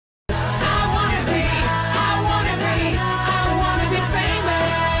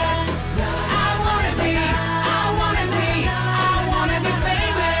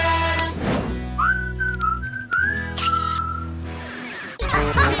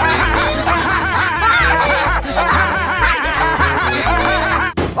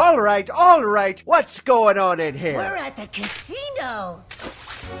all right. What's going on in here? We're at the casino.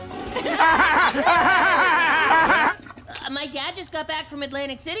 My dad just got back from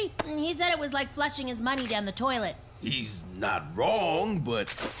Atlantic City. He said it was like flushing his money down the toilet. He's not wrong,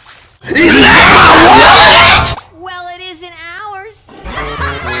 but... Well, it isn't ours.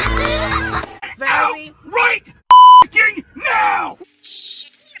 Out right f***ing now!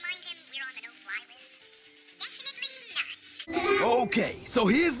 Should we remind him we're on the no-fly list? Definitely not. Okay, so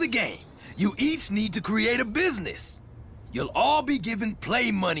here's the game. You each need to create a business. You'll all be given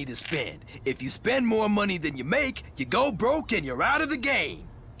play money to spend. If you spend more money than you make, you go broke and you're out of the game.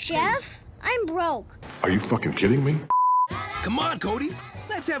 Chef, I'm broke. Are you fucking kidding me? Come on, Cody.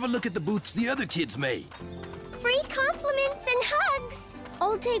 Let's have a look at the booths the other kids made. Free compliments and hugs.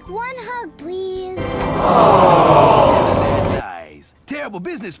 I'll take one hug, please. Nice. Terrible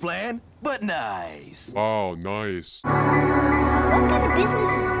business plan, but nice. Oh, nice. What kind of business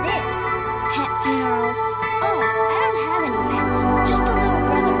is this? Pet funerals. Oh, I don't have any pets. Just a little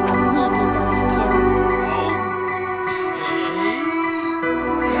brother. We did those too.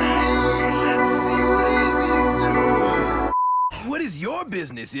 Let's see what Izzy's doing. What is your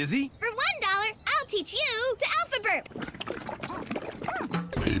business, Izzy? For $1, I'll teach you to alpha burp.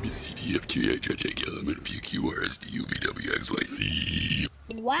 A, B, C, D, F, G, H, I, J, K, L, M, N, P, Q, R, S, T, U, V, W, X, Y, Z.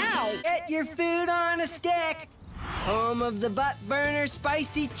 Wow. Get your food on a stick. Home of the butt burner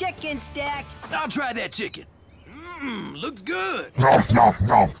spicy chicken stick. I'll try that chicken. Mmm, looks good. No, no,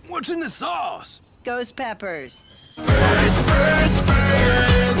 no. What's in the sauce? Ghost peppers.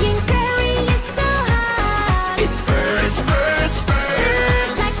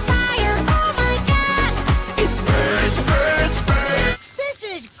 This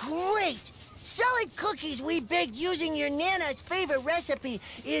is great. Selling cookies we baked using your Nana's favorite recipe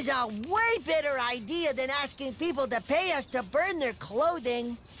is a way better idea than asking people to pay us to burn their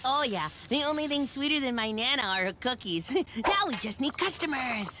clothing. Oh, yeah. The only thing sweeter than my Nana are her cookies. Now we just need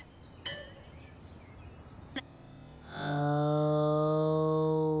customers.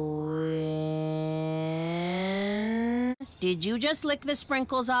 Did you just lick the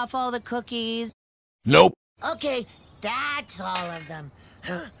sprinkles off all the cookies? Nope. Okay, that's all of them.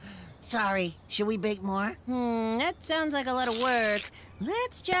 Sorry, should we bake more? That sounds like a lot of work.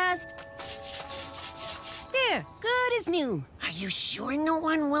 Let's just... There, good as new. Are you sure no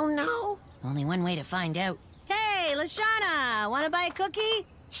one will know? Only one way to find out. Hey, Lashana, wanna buy a cookie?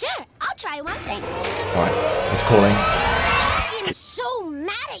 Sure, I'll try one. Thanks. Alright, it's calling. I'm so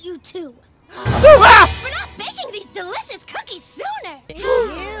mad at you two. For not baking these delicious cookies sooner.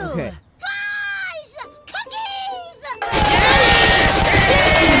 Ew. Okay. Guys, cookies!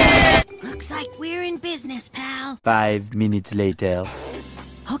 Looks like we're in business, pal. 5 minutes later.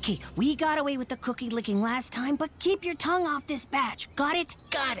 Okay, we got away with the cookie licking last time, but keep your tongue off this batch. Got it?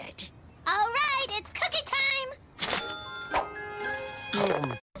 Got it. All right, it's cookie time.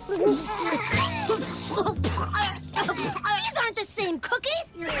 These aren't the same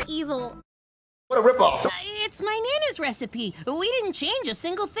cookies. You're evil. What a ripoff. It's my Nana's recipe. We didn't change a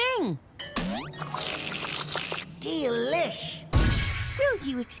single thing. Delish. Will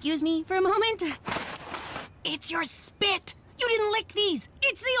you excuse me for a moment? It's your spit. You didn't lick these.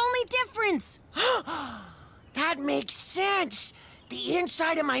 It's the only difference. That makes sense. The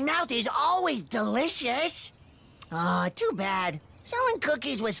inside of my mouth is always delicious. Oh, too bad. Selling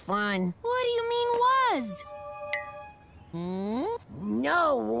cookies was fun. What do you mean was?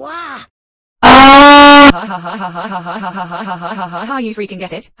 No, Ha, you freaking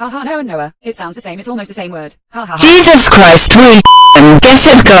get it. Ha ha, no, Noah. It sounds the same, it's almost the same word. Ha ha. Jesus Christ, we get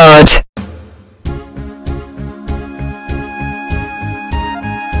it, God.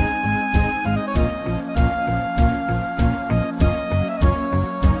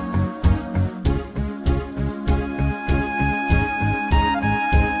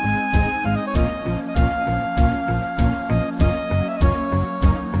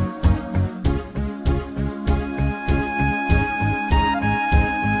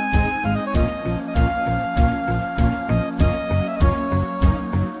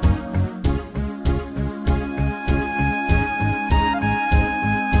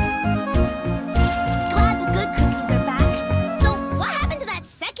 Glad the good cookies are back. So what happened to that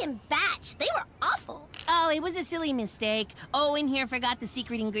second batch? They were awful. Oh, it was a silly mistake. Owen here forgot the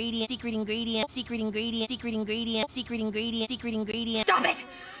secret ingredient, secret ingredient, secret ingredient, secret ingredient, secret ingredient, secret ingredient. Stop it!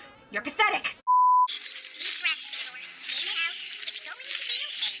 You're pathetic! Deep breaths, Skidor. In and out. It's going to be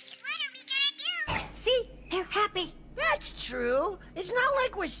okay. What are we gonna do? See? They're happy. that's true. It's not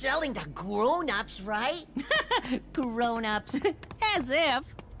like we're selling to grown-ups, right? Grown-ups. As if.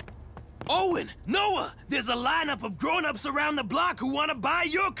 Owen, Noah, there's a lineup of grown-ups around the block who want to buy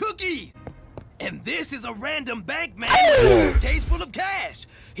your cookies. And this is a random bank man with a case full of cash.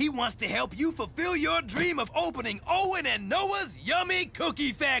 He wants to help you fulfill your dream of opening Owen and Noah's Yummy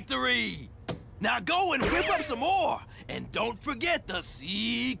Cookie Factory. Now go and whip up some more. And don't forget the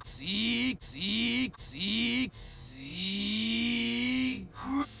secret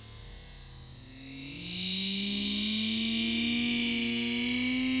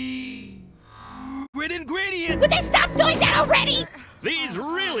ingredient. Would they stop doing that already? These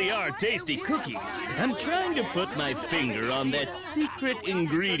really are tasty cookies. I'm trying to put my finger on that secret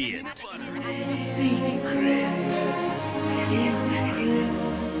ingredient. Secret.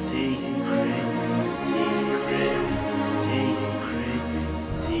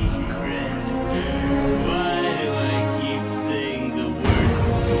 Why do I keep saying the word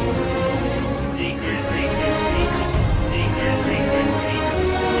secret?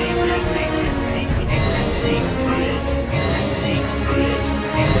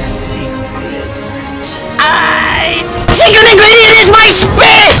 Secret ingredient is my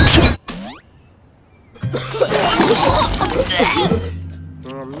spit!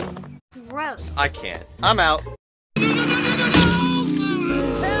 Gross. I can't. I'm out.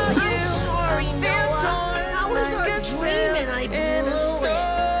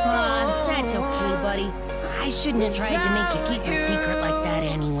 That's okay, buddy. I shouldn't have tried to make you keep your secret like that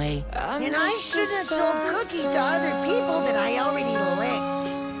anyway. And I shouldn't have sold cookies to other people that I already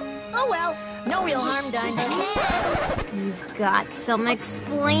licked. Oh well, no real harm done. You've got some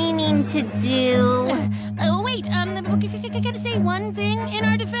explaining to do. Wait, can I say one thing in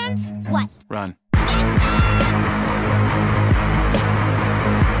our defense? What? Run.